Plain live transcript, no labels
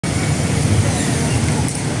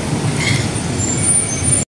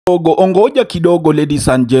Ongoja kidogo ladies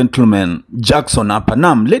and gentlemen, Jackson hapa.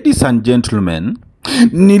 Naam, ladies and gentlemen,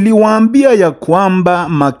 niliwaambia ya kwamba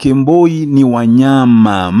makemboi ni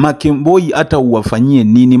wanyama. Makemboi hata uwafanyie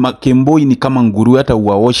nini, makemboi ni kama nguruwe, hata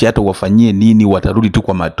uwaoshe, hata uwafanyie nini, watarudi tu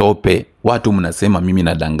kwa matope. Watu mnasema mimi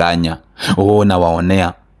nadanganya. Na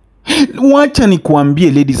waonea. Wacha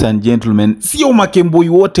nikuambie ladies and gentlemen, sio makemboi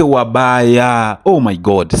wote wabaya. Oh my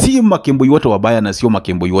God, sio makemboi wote wabaya na sio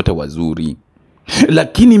makemboi wote wazuri.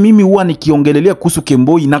 Lakini mimi huwa nikiongelelea kuhusu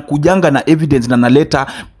kemboi na kujanga na evidence na naleta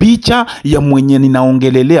picha ya mwenye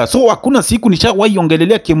ninaongelelea. So hakuna siku nishawahi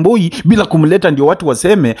ongelelea kemboi bila kumleta ndio watu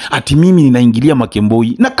waseme ati mimi ninaingilia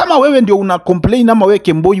makemboi. Na kama wewe ndio una complain ama wewe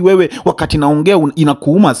kemboi wewe wakati naongea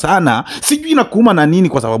inakuuma sana, sijui inakuuma na nini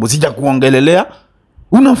kwa sababu sija kuongelelea.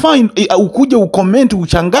 Unafaa ukuje ucomment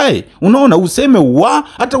uchangae, unaona, useme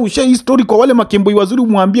hata ushare history kwa wale makemboi wazuri,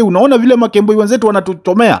 umwambie unaona vile makemboi wenzetu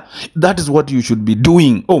wanatutomea. That is what you should be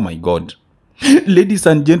doing. Oh my God. Ladies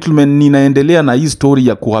and gentlemen, ninaendelea na hii story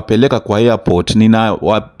ya kuwapeleka kwa airport.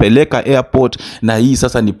 Ninawapeleka airport na hii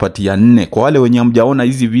sasa ni pati ya 4. Kwa wale wenye hamjaona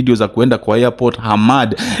hizi video za kuenda kwa airport,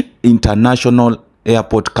 Hamad International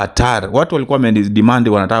Airport Qatar, watu walikuwa wamedemand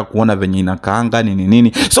wanataka kuona venye inakaanga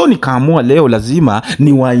nini. So nikaamua leo lazima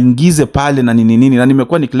niwaingize pale na nini na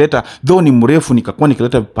nimekuwa nikileta, though ni mrefu, nikakuwa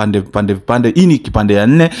nikileta vipande. Hii ni kipande ya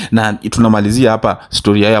 4 na tunamalizia hapa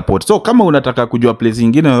story ya airport. So kama unataka kujua place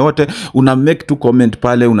nyingine yoyote, una make tu comment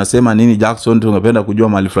pale, unasema nini Jackson, tungependa kujua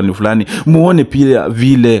mahali fulani.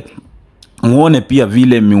 Muone pia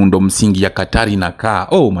vile miundo msingi ya Qatar inakaa.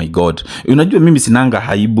 Oh my God. Unajua mimi sinanga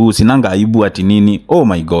aibu ati nini. Oh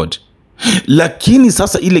my God. Lakini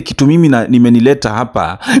sasa ile kitu mimi nimenileta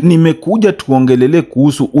hapa, nimekuja tuongelele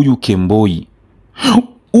kuhusu huyu kemboi.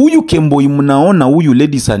 Huyu kemboi mnaona huyu,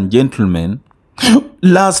 ladies and gentlemen,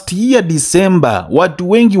 last year December watu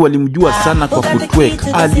wengi walimjua sana kwa kutwerk.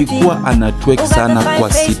 Alikuwa anatwerk sana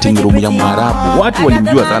kwa sitting room ya Mwarabu. Watu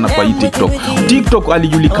walimjua sana kwa hii TikTok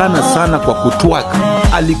alijulikana sana kwa kutwerk.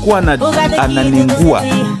 Alikuwa ananengua.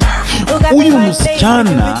 Huyu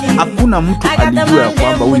msichana hakuna mtu alijua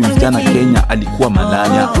kwamba huyu msichana Kenya alikuwa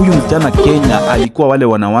malaya. Huyu msichana Kenya alikuwa wale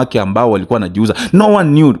wanawake ambao walikuwa wanajiuza. No one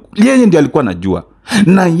knew. Yeye ndiye alikuwa anajua.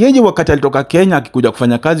 Na yeye wakati alitoka Kenya akikuja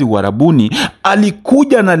kufanya kazi Uarabuni,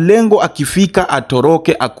 alikuja na lengo akifika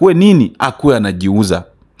atoroke, akuwe anajiuza.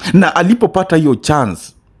 Na alipopata hiyo chance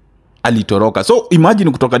alitoroka. So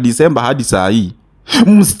imagine kutoka December hadi saa hii,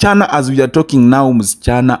 msichana as we are talking now,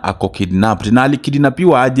 msichana ako kidnapped. Na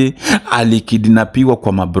alikidnapiwa aje? Alikidnapiwa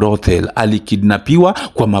kwa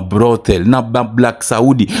mabrothel na Black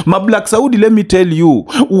Saudi. Black Saudi, let me tell you,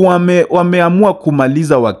 wameamua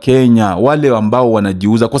kumaliza wa Kenya wale ambao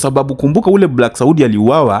wanajiuza, kwa sababu kumbuka ule Black Saudi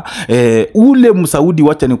aliuawa. Ule Msaudi,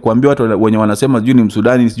 wacha nikuambie watu wenye wanasema sijui ni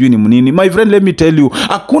Msudani sijui ni mnini, my friend, let me tell you,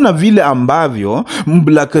 hakuna vile ambavyo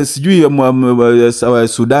Black sijui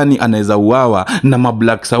Sudani anaweza uawa na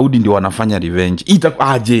Black Saudi ndio wanafanya revenge.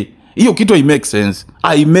 Aje? Hiyo kitu I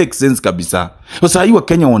make sense kabisa. Sasa hiyo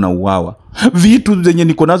Kenya wanauawa. Vitu zenye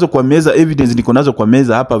niko nazo kwa meza, evidence niko nazo kwa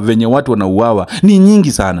meza hapa venye watu wanauawa ni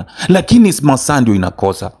nyingi sana, lakini masaa ndio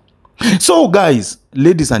inakosa. So guys,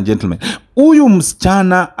 ladies and gentlemen, huyu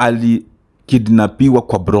msichana alikidnapiwa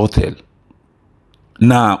kwa brothel.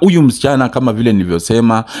 Na huyu msichana kama vile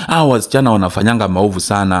nilivyosema, wasichana wanafanyanga maovu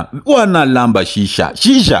sana. Wanalamba shisha.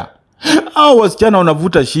 Wasichana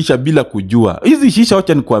wanavuta shisha bila kujua. Hizi shisha,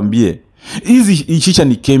 wacha nikwambie, hizi shisha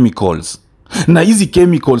ni chemicals. Na hizi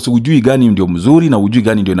chemicals hujui gani ndio mzuri na hujui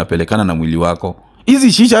gani ndio inapelekana na mwili wako.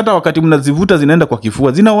 Hizi shisha hata wakati mnazivuta zinaenda kwa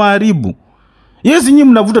kifua, zinawaharibu. Yes, nyinyi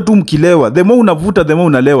mnavuta tu mkilewa. The more unavuta the more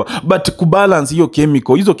unalewa. But kubalance hiyo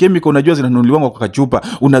chemical, hizo chemical unajua zinanunuliwa kwa kachupa,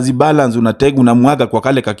 unazibalance, unamwaga kwa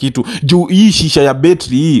kale kakitu. Juu hii shisha ya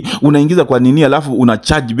battery hii unaingiza kwa nini, alafu una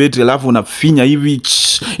charge battery, alafu unafinya hivi,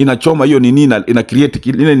 inachoma hiyo nini, ina create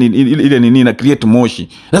ile nini, ina create moshi.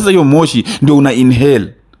 Sasa hiyo moshi ndio una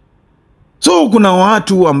inhale. So kuna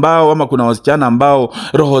watu ambao ama kuna wasichana ambao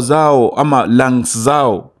roho zao ama lungs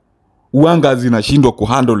zao uanga zinashindwa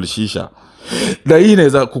kuhandle shisha. Na hii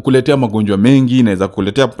inaweza kukuletea magonjwa mengi, inaweza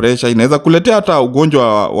kukuletea pressure, inaweza kuletea hata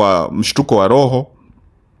ugonjwa wa mshtuko wa roho.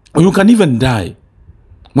 You can even die.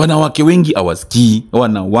 Wanawake wengi hawasikii.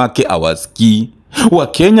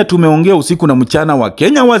 Wakenya tumeongea usiku na mchana,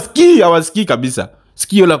 Wakenya hawasikii kabisa.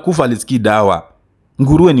 Sikio la kufa alisikii dawa.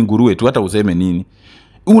 Nguruwe ni nguruwe tu, hata useme nini.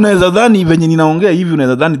 Unaweza dhani venye ninaongea hivi,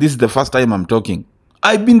 unaweza dhani this is the first time I'm talking.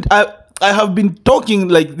 I have been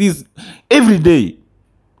talking like this every day.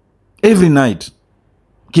 Every night.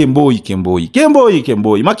 Kemboi.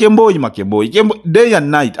 Makemboi. Day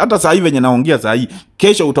and night. Hata saa hii venye naongea saa hii,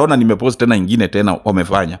 kesho utaona nimepost tena ingine tena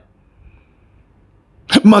wamefanya.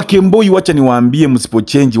 Makemboi, wacha niwaambie,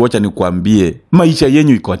 msipochange, wacha nikuambie, maisha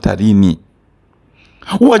yenyu iko hatarini.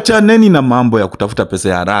 Wachaneni na mambo ya kutafuta pesa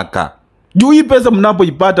ya haraka. Juu hii pesa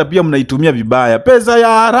mnapoipata pia mnaitumia vibaya. Pesa ya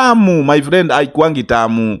haramu, my friend, haikuangi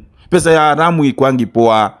tamu. Pesa ya haramu haikuangi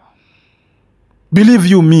poa. Believe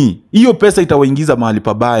you me, hiyo pesa itawaingiza mahali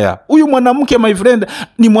pabaya. Huyu mwanamke, my friend,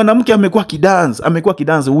 ni mwanamke amekuwa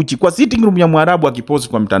kidance uchi kwa sitting room ya Mwarabu akipost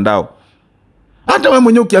kwa mtandao. Hata wewe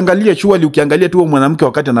mwenyewe ukiangalia ukiangalia tu mwanamke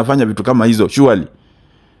wakati anafanya vitu kama hizo, surely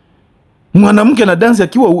mwanamke na dance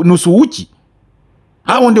akiwa nusu uchi.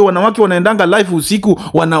 Hao ndio wanawake wanaendanga live usiku,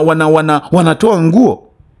 wanatoa nguo.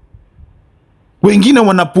 Wengine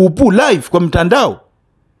wanapupu live kwa mtandao.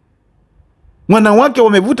 Wanawake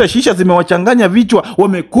wamevuta shisha zimewachanganya vichwa,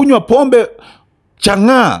 wamekunywa pombe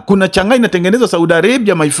chang'aa. Kuna chang'aa inatengenezwa Saudi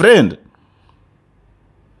Arabia, my friend.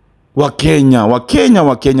 Wakenya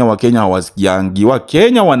hawasikiangi.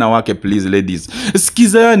 Wakenya wanawake, please ladies,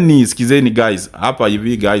 sikizeni guys. Hapa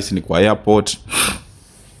hivi guys ni kwa airport.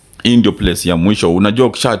 Hii ndio place ya mwisho. Unajua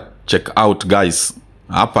ukisha check out guys,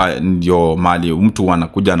 hapa ndio mali mtu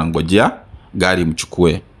anakuja anangojea gari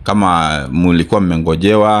mchukue. Kama mlikuwa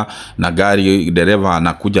mmengojewa na gari, dereva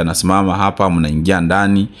anakuja anasimama hapa, mnaingia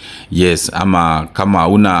ndani. Yes, ama kama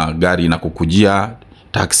una gari inakukujia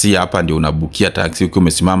taxi, hapa ndio unabukia taxi ukiwa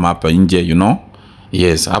umesimama hapa nje, you know.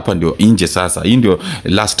 Yes, hapa ndio nje sasa. Hii ndio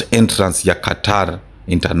last entrance ya Qatar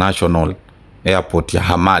International Airport ya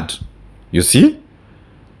Hamad. You see?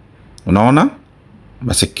 Unaona?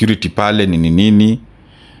 Ma security pale ni nini?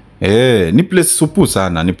 Ni place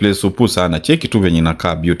supu sana. Cheki tu venye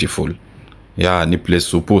inakaa beautiful. Ni place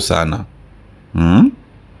supu sana.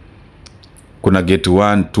 Kuna gate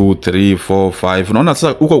 1, 2, 3, 4, 5. Unaona sasa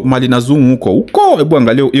huko mali na zoom huko. Hebu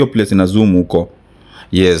angalia hiyo place na zoom huko.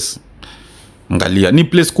 Yes. Angalia, ni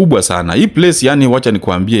place kubwa sana. Hii place yani wacha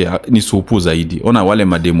nikuambie ni supu zaidi. Ona wale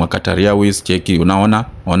mademu wa Qatar Airways, cheki, unaona?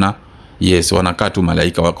 Ona. Yes, wanakaa tu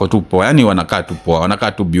malaika, wako tu poa. Yani wanakaa tu poa,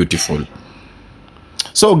 wanakaa tu beautiful.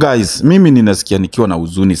 So guys, mimi ninasikia nikiwa na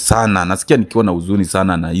huzuni sana.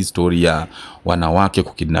 Na hii story ya wanawake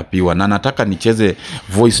kukidnapiwa. Na nataka nicheze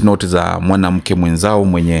voice note za mwanamke mwenzao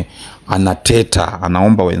mwenye anateta,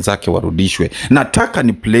 anaomba wenzake warudishwe. Nataka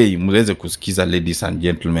ni play, muweze kusikiza ladies and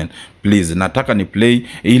gentlemen. Please, nataka ni play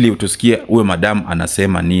ili utusikie uwe madam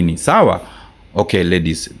anasema nini. Sawa? Okay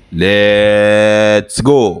ladies, let's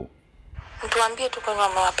go. Mtuambie tu kwa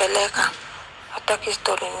wamewapeleka. Hataki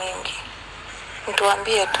story mingi.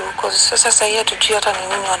 Mtuambie tu kwa sasa hii hatujui hata ni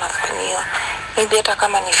nini wanafanyiwa. Maybe hata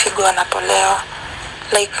kama ni figo wanatolewa.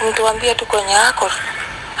 Like mtuambie tu kwenye yako.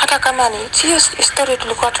 Hata kama ni hiyo story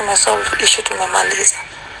tulikuwa tumesolve, issue tumemaliza.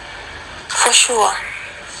 For sure.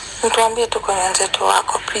 Mtuambie tu kwenye wenzetu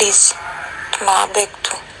wako, please. Tunawabeg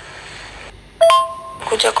tu.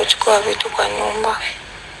 Kuja kuchukua vitu kwa nyumba.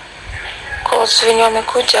 Cause wenye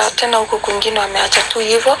wamekuja tena huko kwingine wameacha tu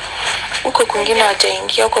hivyo. Huko kwingine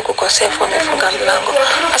hawajaingia, huko kuko safe, wamefunga mlango.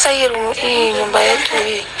 Sasa hii nyumba yetu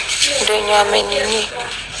hii ndio yenye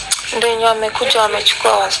ndio yenye wamekuja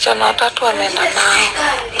wamechukua wasichana 3 wameenda nao.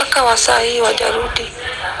 Mpaka wasaa hii wajarudi.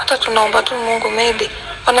 Hata tunaomba tu Mungu, maybe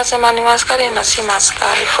wanasema ni askari na si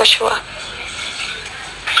askari, for sure.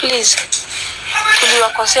 Please.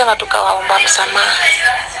 Tuliwakosea na tukawaomba msamaha.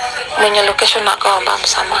 Mwenye location akaomba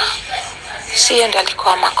msamaha. Si ndiye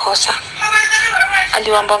alikuwa makosa.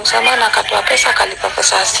 Aliomba msamaha na akatoa pesa, akalipa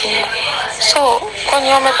pesa ya simu. So,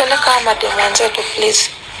 kwenye wamepeleka mademu wenzetu,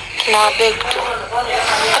 please, tunawabeg tu.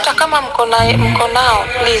 Hata kama mko nao,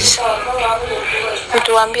 please,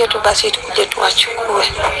 mtuambie tu basi tukuje tuwachukue.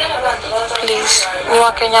 Please, ni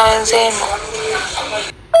Wakenya wenzenu.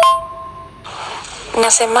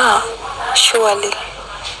 Nasema, surely,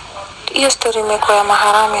 hiyo story imekuwa ya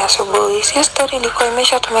maharami asubuhi. Hiyo story ilikuwa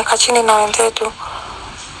imesha, tumeka chini na wenzetu.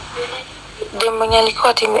 Demu mwenye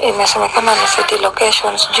alikuwa imesemekana ni city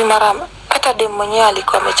locations. Jumara hata demu mwenye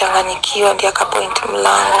alikuwa amechanganyikiwa ndiye akapoint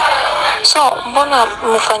mlango. So mbona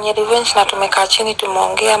mfanye revenge na tumeka chini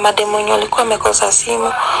tumeongea? Mademu mwenye alikuwa amekosa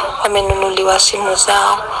simu, wamenunuliwa simu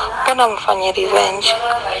zao. Mbona mfanye revenge?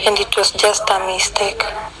 And it was just a mistake.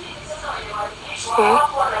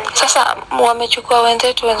 Sasa wamechukua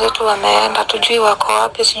wenzetu wameenda, tujui wako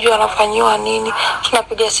wapi, sijui wanafanyiwa nini.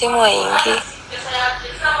 Tunapiga simu haingii.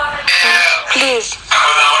 Please,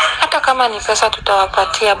 hata kama ni pesa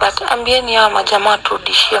tutawapatia, but ambieni hawa majamaa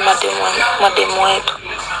turudishie mademu wetu.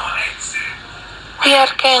 We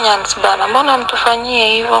are Kenyans bana, mbona mtufanyie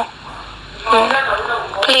hivyo?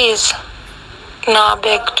 Please, na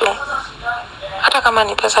beg tu. Hata kama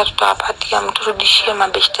ni pesa tutawapatia, mturudishie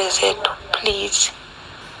mabeshte zetu, please.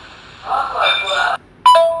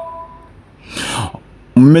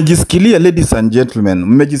 Mmejisikilia ladies and gentlemen,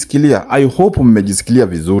 mmejisikilia. I hope mmejisikilia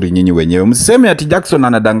vizuri nyinyi wenyewe. Msiseme ati Jackson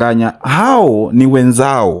anadanganya. Hao ni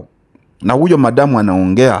wenzao. Na huyo madamu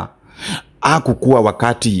anaongea hakukuwa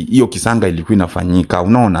wakati hiyo kisanga ilikuwa inafanyika,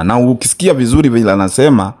 unaona? Na ukisikia vizuri vile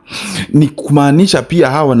anasema ni kumaanisha pia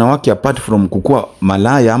hawa wanawake apart from kukua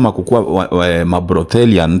malaya ama kukua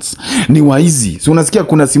mabrothelians ni waizi. Si unasikia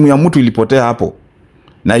kuna simu ya mtu ilipotea hapo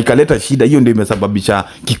na ikaleta shida, hiyo ndio imesababisha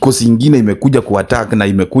kikosi kingine imekuja kuattack na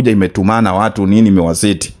imekuja imetumana watu nini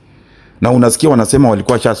imewaseti. Na unasikia wanasema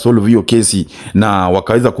walikuwa sha solve hiyo kesi na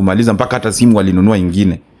wakaweza kumaliza mpaka hata simu walinunua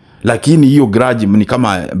nyingine. Lakini hiyo grudge ni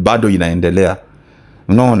kama bado inaendelea.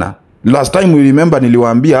 Unaona? Last time we remember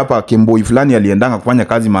niliwaambia hapa Kemboi fulani aliendanga kufanya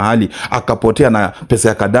kazi mahali akapotea na pesa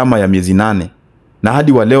ya kadama ya miezi 8. Na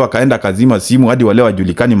hadi walewa kaenda kazima simu, hadi walewa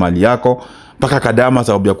julikani mali yako, mpaka kadama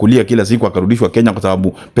sababu ya kulia kila siku akarudishwa Kenya kwa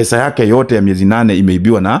sababu pesa yake yote ya miezi 8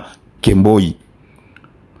 imeibiwa na Kemboi.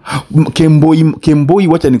 Kemboi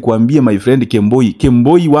wacha nikuambie my friend,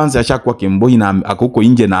 Kemboi once ashakuwa Kemboi na ako huko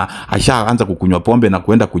nje na ashaanza kukunywa pombe na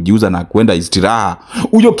kuenda kujiuza na kuenda istiraha.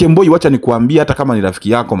 Huyo Kemboi wacha nikuambie, hata kama ni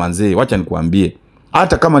rafiki yako manzee, wacha nikuambie,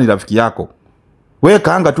 hata kama ni rafiki yako, wewe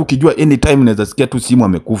kaanga tu kijua anytime unaweza sikia tu simu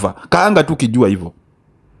amekufa. Kaanga tu kijua hivyo.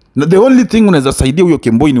 Na the only thing unaweza saidia huyo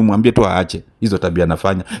Kemboi ni umwambie tu aache hizo tabia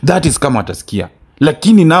anafanya. That is kama atasikia.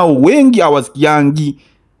 Lakini nao wengi hawasikiangi.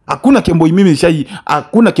 Hakuna Kemboi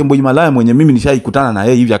hakuna Kemboi malaya mwenye mimi nishaikutana na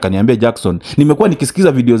yeye hivi akaniambia Jackson, nimekuwa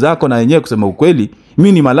nikisikiza video zako na yenyewe kusema ukweli,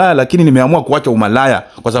 mimi ni malaya lakini nimeamua kuacha umalaya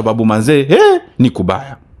kwa sababu manzee, ni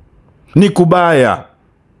kubaya. Ni kubaya.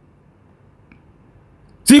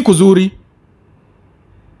 Si kuzuri.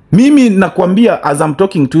 Mimi nakwambia as I'm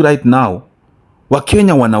talking to right now,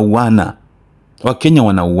 Wakenya wanauana. Wakenya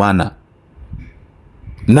wanauana.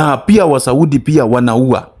 Na pia Wasaudi pia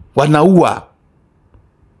wanaua.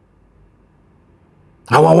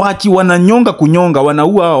 Hawawachi, wananyonga kunyonga,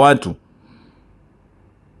 wanaua hawa watu.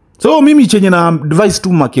 So mimi chenye na advice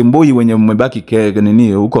tu Makemboi wenye mmebaki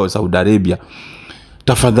nini huko Saudi Arabia,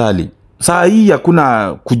 tafadhali, saa hii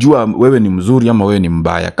hakuna kujua wewe ni mzuri ama wewe ni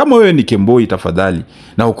mbaya. Kama wewe ni Kemboi tafadhali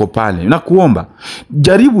na uko pale, na kuomba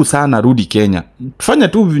jaribu sana rudi Kenya. Fanya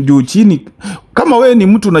tu juu chini. Kama wewe ni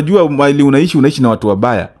mtu unajua mali unaishi na watu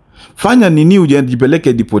wabaya, fanya nini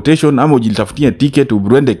ujipeleke deportation ama ujitafutie ticket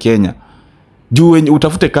uende Kenya. Juu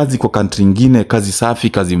utafute kazi kwa country nyingine, kazi safi,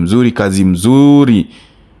 kazi mzuri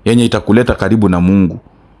yenye itakuleta karibu na Mungu.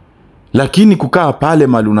 Lakini kukaa pale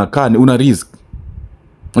mali unakaa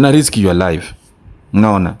una risk your life.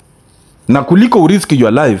 Unaona? Na kuliko urisk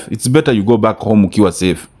your life, it's better you go back home ukiwa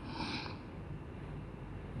safe.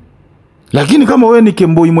 Lakini kama wewe ni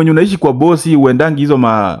Kemboi mwenye unaishi kwa bosi, uendangi hizo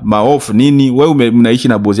off nini, wewe mnaishi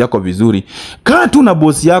na bosi yako vizuri, kaa tu na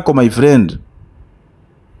bosi yako my friend.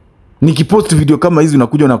 Nikipost video kama hizi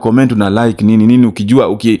unakuja na comment na like nini ukijua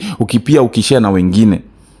ukipia ukishare na wengine.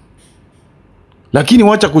 Lakini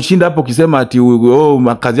wacha kushinda hapo ukisema ati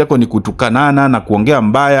kazi yako ni kutukanana na kuongea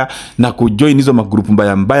mbaya na kujoin hizo magrupu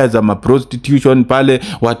mbaya za prostitution pale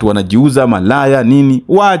watu wanajiuza malaya nini.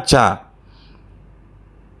 Wacha.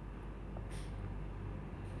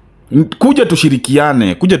 Kuja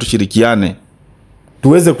tushirikiane.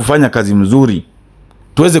 Tuweze kufanya kazi mzuri.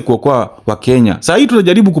 Tuweze kuokoa wa Kenya. Sasa hii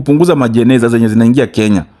tunajaribu kupunguza majeneza zenye zinaingia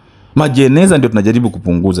Kenya. Majeneza ndio tunajaribu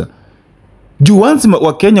kupunguza. Juu once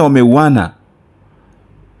wa Kenya wameuana,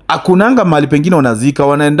 akunanga mahali pengine wanazika,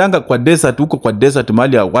 wanaendanga kwa desert, huko kwa desert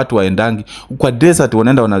mahali ya watu waendangi. Kwa desert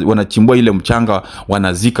wanaenda wanachimbua ile mchanga,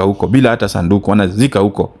 wanazika huko bila hata sanduku, wanazika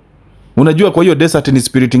huko. Unajua kwa hiyo desert ni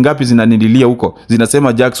spirit ngapi zinanililia huko?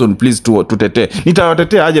 Zinasema Jackson please tutetee.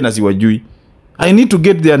 Nitawatetea aje na siwajui? I need to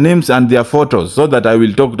get their names and their photos so that I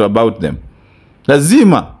will talk about them.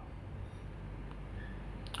 Lazima.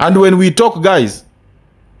 And when we talk guys,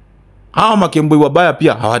 hao Makemboi wabaya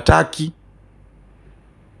pia hawataki.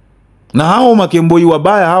 Na hao Makemboi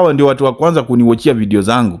wabaya hawa ndio watu wa kwanza kuniwatchia video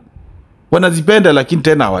zangu. Wanazipenda lakini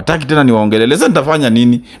tena hawataki tena niwaongelele. Sasa nitafanya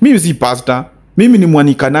nini? Mimi si pastor. Mimi ni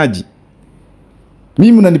mwanikanaji.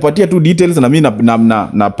 Mimi unanipatia tu details na mimi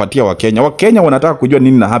napatia Wakenya. Wakenya wanataka kujua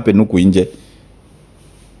nini na happen huku nje.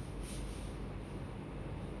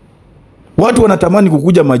 Watu wanatamani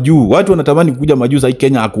kukuja majuu. Sasa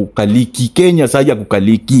Kenya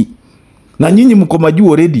hakukaliki. Na nyinyi mko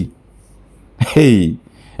majuu already. Hey.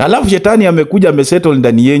 Alafu shetani amekuja amesettle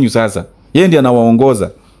ndani yenu sasa. Yeye ndiye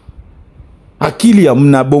anawaongoza. Akili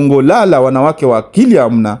hamna, bongo lala wanawake wa akili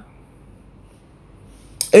hamna.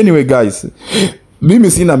 Anyway guys,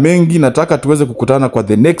 mimi sina mengi, nataka tuweze kukutana kwa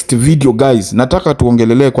the next video guys. Nataka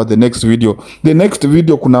tuongelelee kwa the next video. The next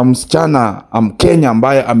video kuna msichana Mkenya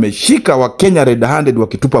ambaye ameshika wa Kenya red handed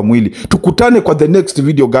wakitupa mwili. Tukutane kwa the next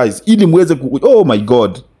video guys ili muweze oh my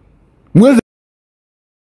god. Muweze